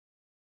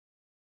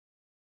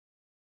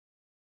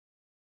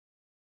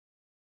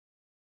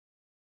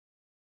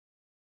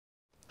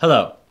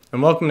Hello,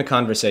 and welcome to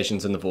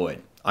Conversations in the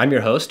Void. I'm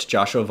your host,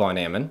 Joshua Von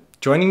Ammon.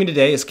 Joining me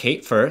today is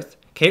Kate Firth.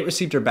 Kate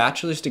received her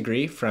bachelor's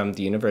degree from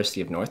the University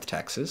of North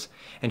Texas,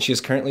 and she is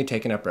currently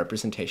taking up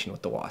representation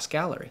with the WAS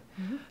Gallery.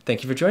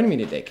 Thank you for joining me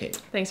today, Kate.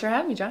 Thanks for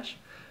having me, Josh.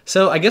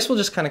 So I guess we'll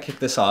just kind of kick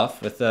this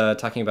off with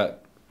talking about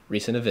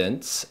recent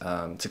events.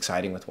 It's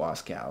exciting with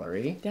WAS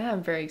Gallery. Yeah,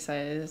 I'm very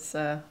excited. It's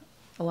a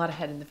lot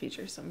ahead in the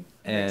future, so I'm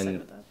very excited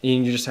with that.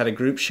 You just had a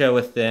group show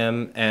with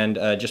them, and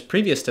just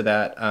previous to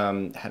that,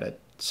 had a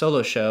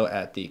solo show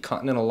at the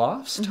Continental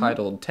Lofts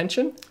titled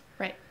Tension.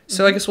 Right.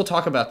 So I guess we'll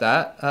talk about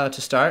that to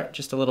start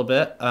just a little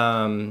bit.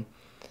 So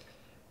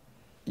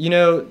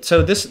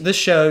this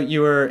show,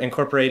 you were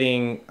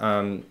incorporating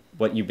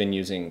what you've been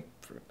using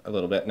for a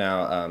little bit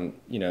now,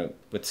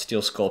 with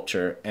steel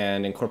sculpture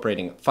and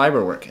incorporating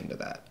fiber work into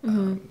that.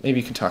 Maybe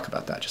you can talk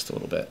about that just a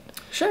little bit.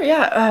 Sure,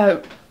 yeah.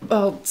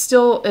 Well,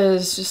 steel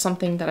is just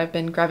something that I've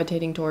been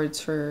gravitating towards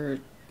for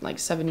like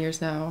 7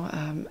 years now.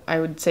 I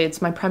would say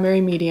it's my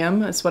primary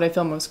medium. It's what I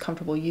feel most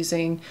comfortable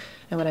using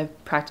and what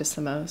I've practiced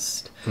the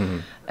most.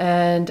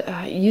 And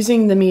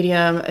using the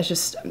medium,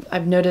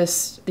 I've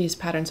noticed these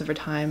patterns over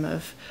time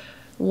of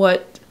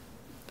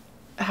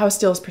how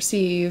steel is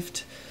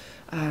perceived,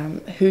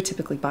 who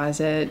typically buys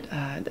it,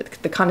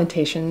 the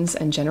connotations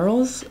and gender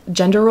roles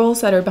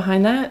that are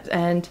behind that.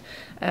 And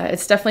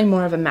it's definitely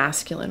more of a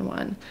masculine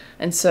one.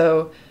 And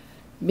so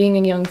being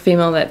a young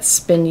female that's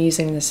been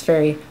using this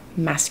very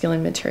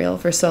masculine material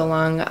for so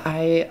long,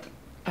 I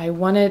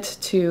wanted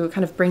to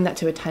kind of bring that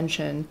to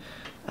attention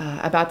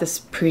about this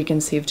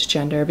preconceived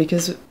gender,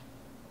 because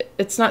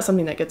it's not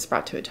something that gets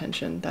brought to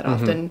attention that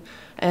often.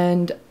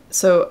 And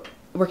so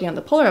working on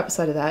the polar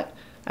opposite of that,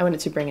 I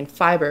wanted to bring in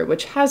fiber,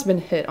 which has been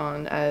hit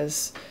on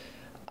as,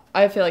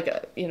 I feel like,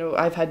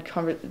 I've had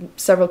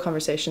several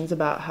conversations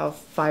about how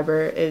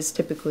fiber is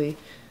typically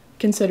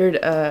considered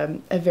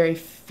a very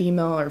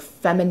female or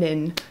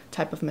feminine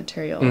type of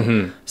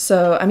material.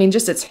 So, I mean,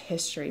 just its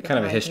history. Kind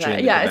of a history of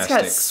the Yeah, it's got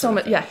domestics so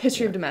much,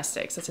 history of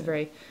domestics. That's a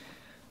very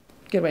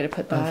good way to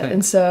put that.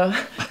 And so,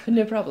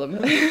 no problem.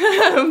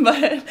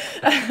 But,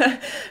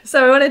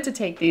 so I wanted to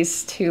take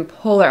these two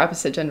polar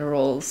opposite gender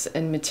roles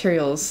and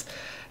materials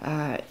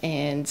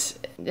and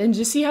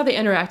just see how they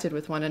interacted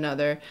with one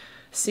another,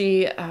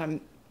 see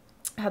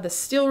how the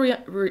steel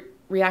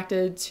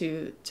reacted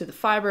to the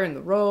fiber and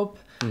the rope,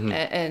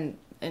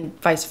 and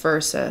vice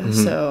versa.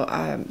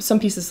 So some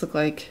pieces look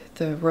like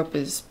the rope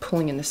is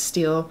pulling in the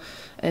steel,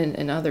 and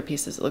in other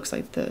pieces it looks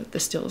like the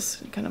steel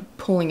is kind of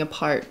pulling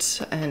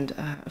apart and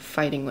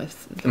fighting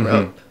with the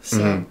rope.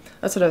 So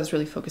that's what I was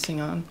really focusing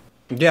on.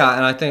 Yeah,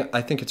 and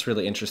I think it's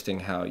really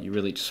interesting how you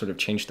really sort of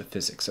change the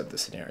physics of the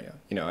scenario.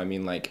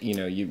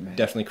 You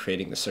definitely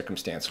creating the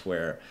circumstance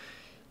where,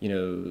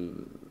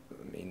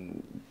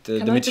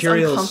 the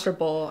materials.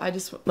 Uncomfortable. I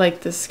just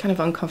like this kind of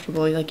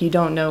uncomfortable. Like you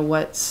don't know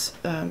what's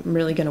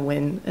really going to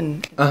win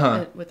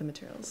with the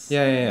materials.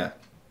 Yeah.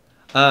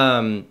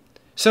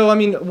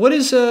 So what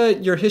is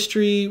your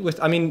history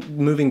with?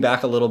 Moving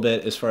back a little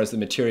bit as far as the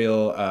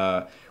material.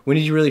 When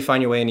did you really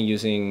find your way into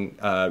using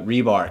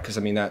rebar? Because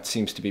that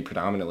seems to be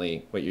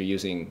predominantly what you're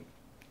using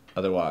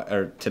otherwise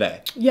or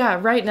today. Yeah,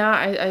 right now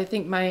I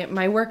think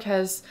my work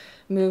has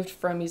moved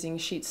from using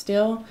sheet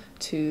steel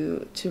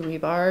to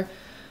rebar.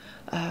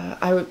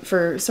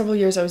 For several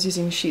years I was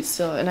using sheet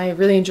steel, and I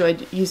really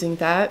enjoyed using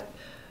that.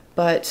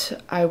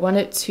 But I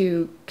wanted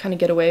to kind of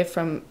get away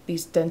from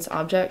these dense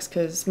objects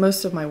because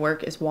most of my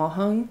work is wall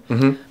hung.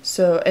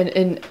 So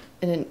in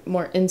a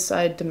more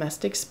inside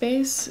domestic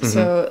space.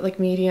 So like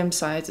medium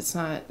size, it's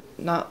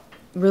not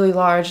really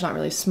large, not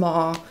really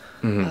small,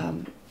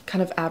 kind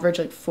of average,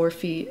 like 4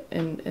 feet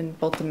in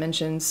both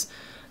dimensions,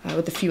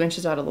 with a few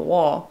inches out of the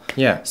wall.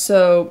 Yeah.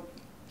 So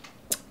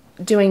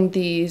doing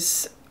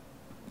these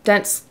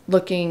dense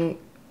looking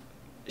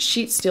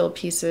sheet steel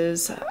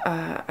pieces,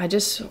 I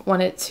just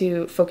wanted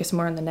to focus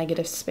more on the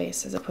negative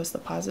space as opposed to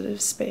the positive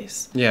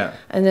space. Yeah.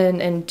 And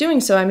then in doing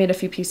so, I made a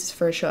few pieces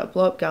for a show at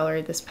Blow Up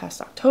Gallery this past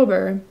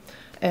October,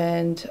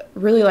 and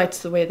really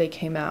liked the way they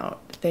came out.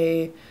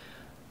 They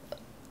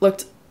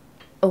looked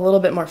a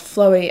little bit more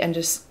flowy and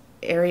just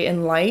airy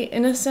and light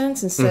in a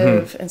sense,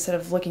 instead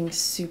of looking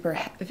super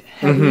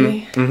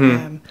heavy.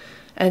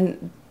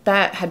 And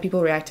that had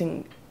people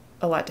reacting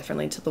a lot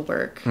differently to the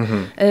work.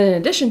 And in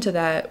addition to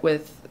that,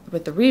 with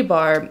the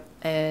rebar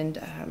and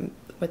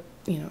with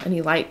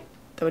any light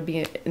that would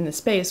be in the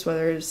space,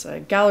 whether it's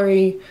a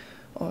gallery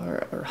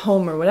or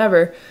home or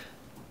whatever,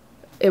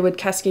 it would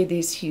cascade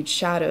these huge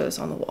shadows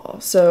on the wall.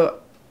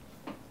 So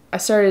I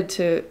started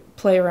to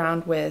play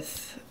around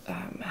with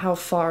how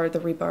far the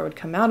rebar would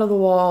come out of the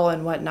wall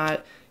and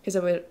whatnot, because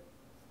it would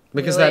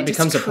that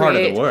becomes a part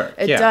of the work.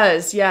 It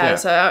does, yeah.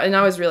 So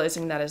I was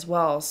realizing that as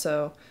well.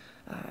 So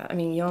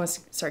you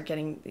almost start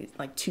getting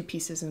like two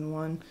pieces in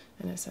one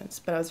in a sense.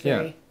 But I was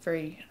very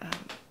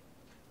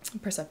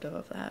perceptive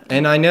of that.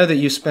 And I know that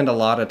you spend a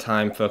lot of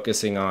time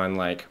focusing on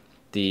like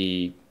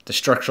the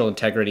structural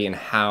integrity and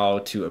how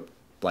to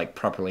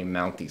properly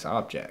mount these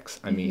objects.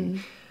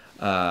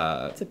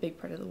 It's a big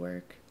part of the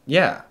work.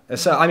 Yeah.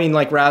 So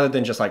rather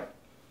than just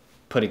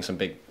putting some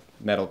big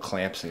metal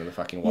clamps into the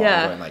fucking wall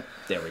Yeah. and going like,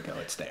 there we go,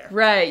 it's there.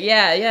 Right,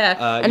 yeah.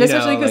 And you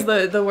especially know, because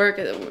like- the work,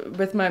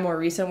 with my more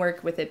recent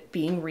work, with it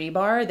being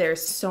rebar,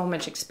 there's so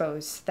much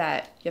exposed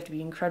that you have to be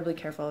incredibly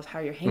careful of how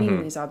you're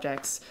hanging these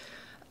objects.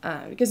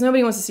 Because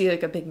nobody wants to see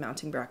like a big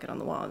mounting bracket on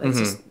the wall. That's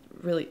just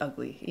really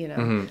ugly, you know?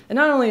 And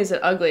not only is it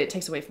ugly, it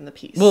takes away from the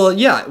piece. Well,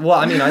 yeah. Well,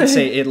 I mean, I'd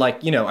say it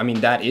like, you know, I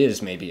mean, that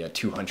is maybe a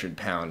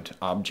 200-pound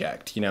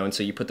object, you know, and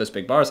so you put those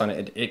big bars on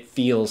it, it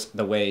feels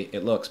the way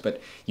it looks.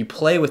 But you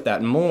play with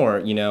that more,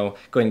 you know,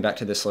 going back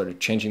to this sort of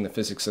changing the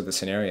physics of the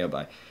scenario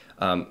by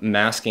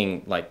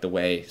masking like the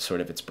way sort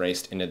of it's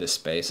braced into this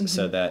space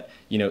so that,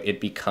 you know, it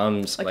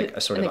becomes like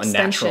a sort of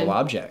unnatural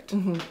object.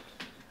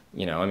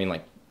 You know, I mean,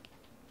 like,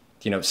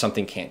 you know,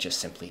 something can't just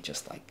simply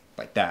just like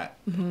that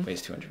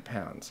weighs 200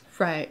 pounds.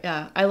 Right,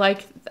 yeah. I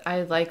like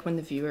when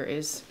the viewer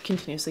is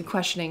continuously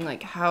questioning,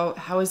 like,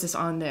 how is this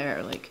on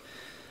there? Like,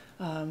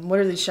 what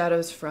are these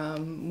shadows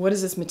from? What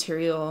is this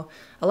material?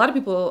 A lot of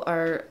people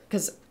are,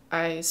 because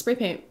I spray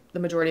paint the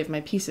majority of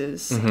my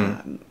pieces.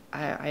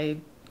 I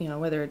you know,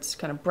 whether it's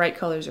kind of bright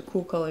colors or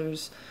cool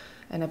colors,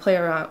 and I play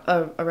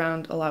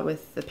around a lot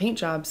with the paint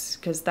jobs,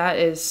 because that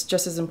is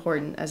just as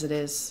important as it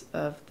is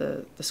of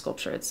the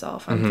sculpture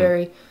itself. I'm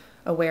very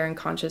aware and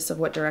conscious of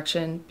what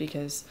direction,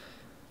 because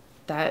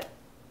that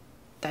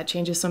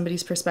changes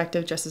somebody's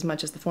perspective just as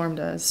much as the form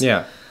does.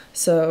 Yeah.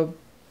 So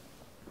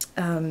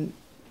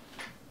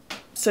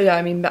yeah,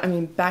 I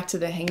mean back to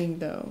the hanging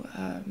though.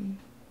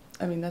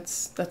 I mean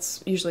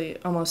that's usually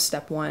almost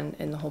step one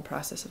in the whole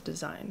process of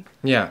design.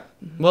 Yeah.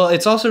 Well,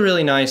 it's also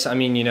really nice, I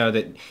mean, you know,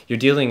 that you're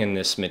dealing in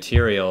this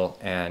material,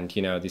 and,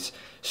 you know, these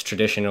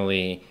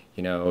traditionally,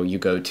 you know, you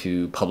go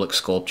to public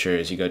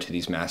sculptures, you go to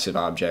these massive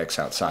objects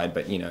outside,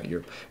 but, you know,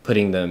 you're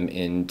putting them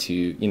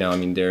into, you know, I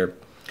mean, they're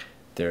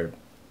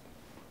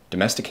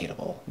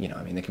domesticatable, you know,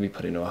 I mean, they can be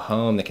put into a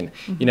home, they can,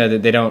 you know,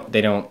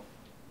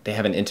 they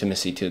have an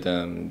intimacy to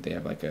them, they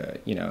have like a,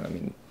 you know, I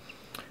mean,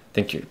 I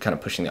think you're kind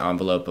of pushing the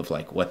envelope of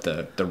like what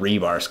the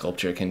rebar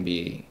sculpture can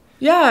be.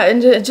 Yeah,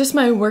 and just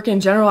my work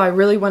in general, I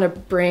really want to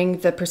bring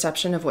the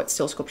perception of what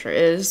still sculpture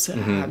is,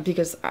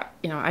 because,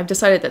 you know, I've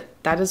decided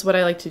that is what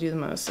I like to do the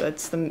most. So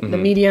it's the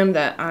medium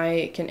that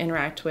I can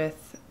interact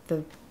with.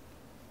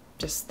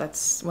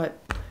 That's what,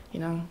 you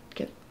know,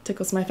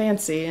 tickles my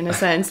fancy in a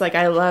sense. Like,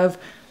 I love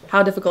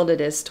how difficult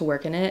it is to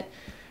work in it,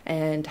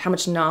 and how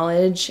much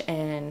knowledge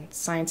and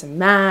science and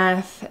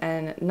math,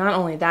 and not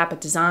only that,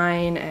 but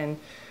design, and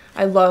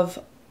I love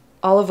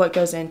all of what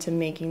goes into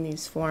making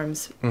these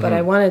forms, but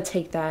I want to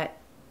take that,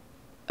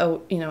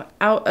 you know,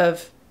 out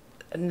of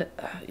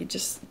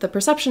just the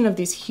perception of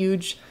these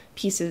huge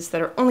pieces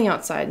that are only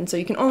outside. And so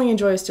you can only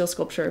enjoy a steel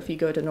sculpture if you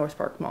go to North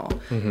Park Mall,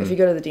 if you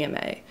go to the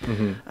DMA,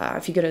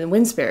 if you go to the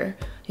Windspear,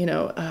 you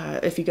know,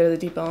 if you go to the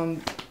Deep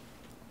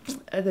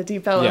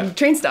Ellum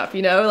train stop,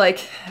 you know, like...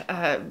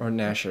 or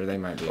Nasher, they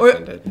might be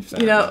offended if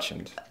they're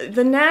mentioned.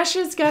 The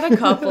Nash's got a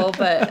couple,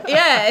 but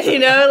yeah, you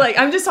know, like,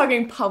 I'm just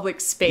talking public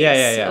space.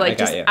 Yeah. Like,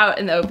 just out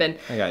in the open.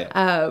 I got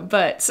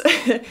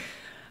you.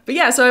 But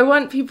yeah, so I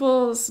want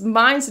people's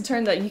minds to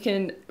turn that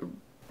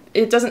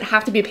it doesn't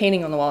have to be a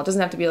painting on the wall. It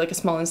doesn't have to be like a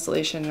small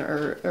installation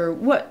or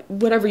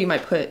whatever you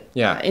might put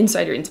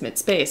inside your intimate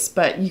space,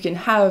 but you can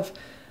have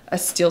a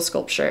steel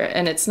sculpture,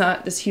 and it's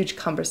not this huge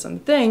cumbersome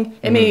thing.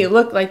 It may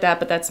look like that,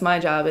 but that's my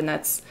job, and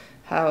that's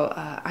how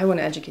I want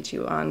to educate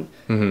you on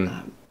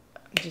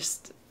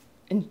just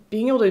in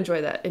being able to enjoy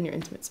that in your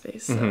intimate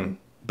space. So.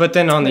 But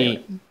then on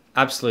the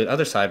absolute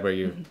other side, where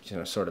you're you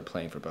know, sort of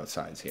playing for both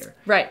sides here.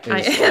 Right.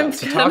 I am.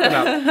 To talk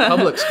about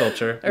public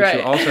sculpture, which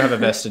you also have a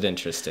vested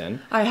interest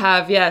in. I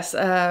have, yes.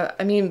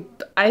 I mean,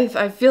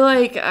 I feel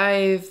like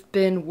I've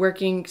been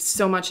working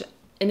so much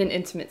in an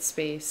intimate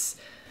space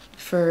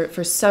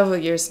for several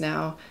years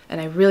now,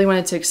 and I really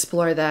wanted to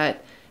explore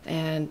that,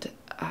 and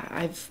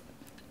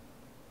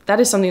that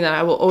is something that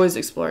I will always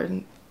explore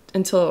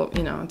until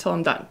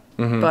I'm done.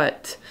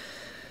 But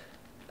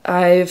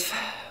I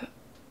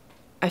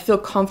feel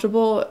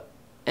comfortable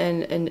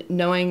in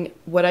knowing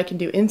what I can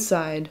do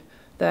inside,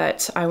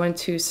 that I want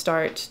to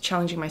start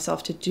challenging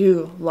myself to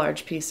do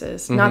large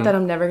pieces. Not that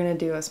I'm never going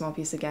to do a small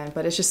piece again,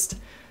 but it's just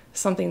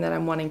something that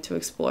I'm wanting to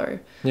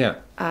explore. Yeah.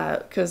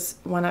 Because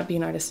why not be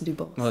an artist and do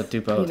both? Well, do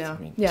both. You know? I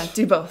mean, yeah,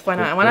 do both. Why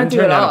not? Why not do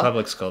it all?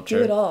 Public sculpture.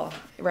 Do it all.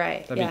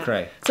 Right. That'd be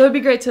great. So it'd be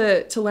great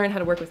to learn how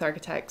to work with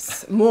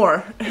architects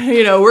more.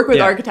 You know, work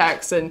with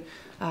architects and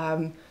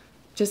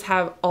just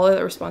have all of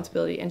that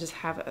responsibility and just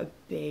have a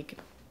big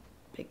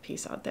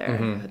piece out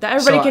there that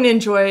everybody can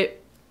enjoy.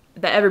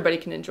 That everybody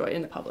can enjoy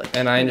in the public.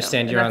 And I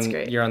understand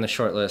you're on the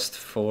short list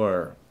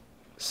for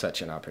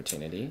such an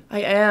opportunity.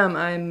 I am.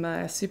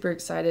 I'm super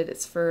excited.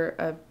 It's for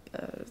a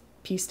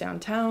piece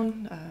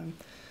downtown.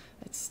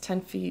 It's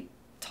 10 feet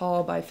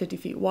tall by 50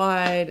 feet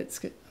wide. It's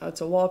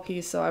a wall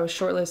piece. So I was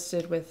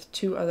shortlisted with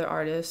 2 other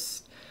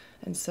artists.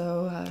 And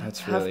so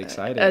that's really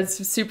exciting.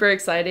 It's super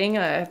exciting.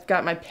 I've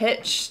got my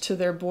pitch to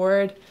their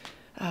board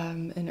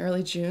in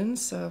early June.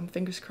 So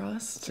fingers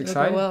crossed. It's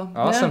exciting. Well.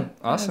 Awesome.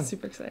 Yeah, awesome. I'm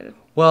super excited.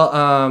 Well,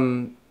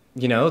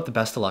 the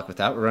best of luck with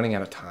that. We're running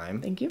out of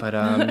time. Thank you. But,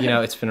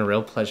 it's been a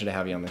real pleasure to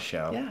have you on the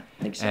show. Yeah,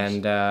 thanks, Josh.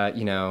 And,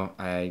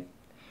 I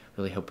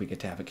really hope we get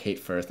to have a Kate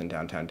Firth in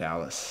downtown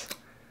Dallas.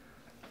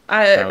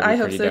 I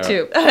hope so,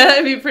 too.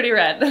 It'd be pretty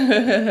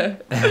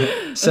rad.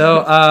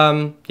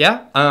 So,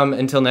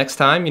 until next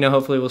time,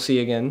 hopefully we'll see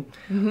you again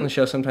on the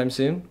show sometime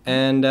soon.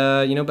 And,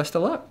 best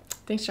of luck.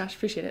 Thanks, Josh.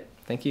 Appreciate it.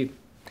 Thank you.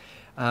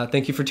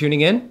 Thank you for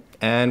tuning in,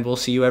 and we'll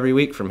see you every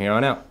week from here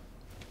on out.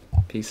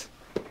 Peace.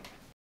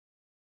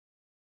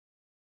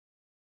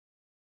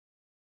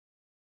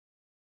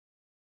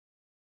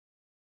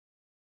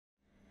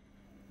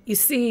 You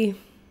see,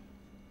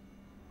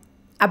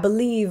 I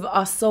believe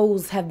our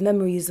souls have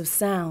memories of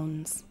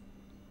sounds.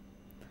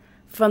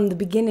 From the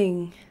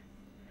beginning,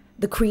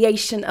 the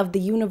creation of the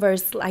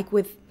universe, like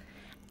with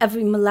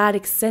every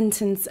melodic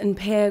sentence and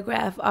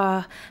paragraph,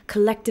 our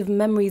collective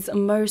memories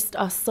immersed,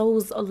 our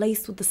souls are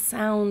laced with the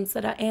sounds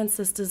that our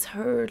ancestors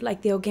heard,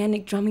 like the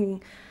organic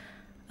drumming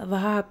of a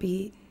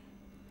heartbeat,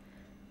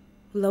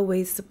 will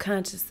always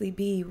subconsciously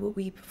be what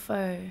we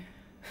prefer.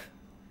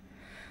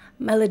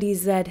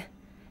 Melodies that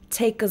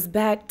take us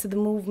back to the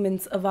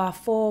movements of our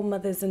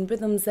foremothers and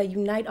rhythms that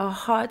unite our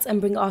hearts and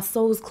bring our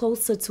souls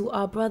closer to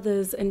our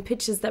brothers, and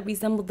pitches that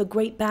resemble the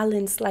great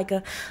balance, like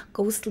a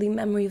ghostly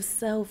memory of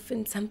self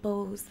in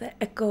tempos that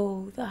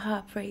echo the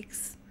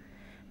heartbreaks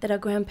that our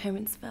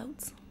grandparents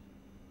felt.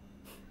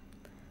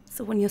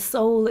 So when your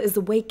soul is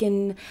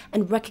awakened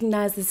and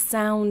recognizes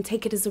sound,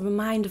 take it as a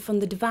reminder from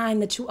the divine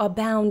that you are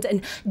bound,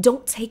 and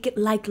don't take it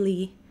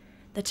lightly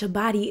that your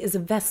body is a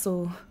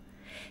vessel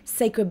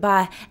sacred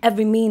by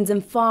every means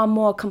and far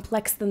more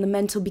complex than the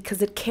mental,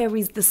 because it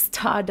carries the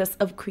stardust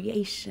of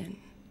creation.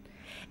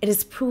 It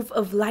is proof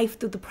of life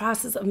through the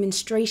process of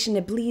menstruation.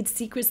 It bleeds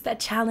secrets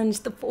that challenge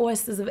the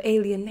forces of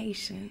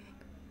alienation.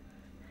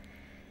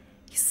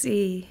 You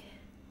see,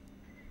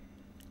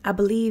 I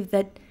believe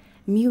that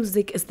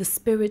music is the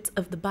spirit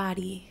of the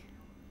body,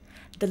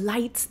 the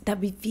light that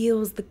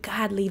reveals the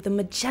godly, the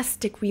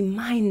majestic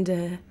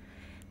reminder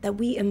that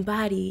we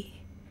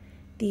embody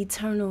the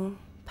eternal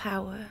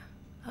power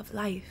of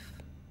life.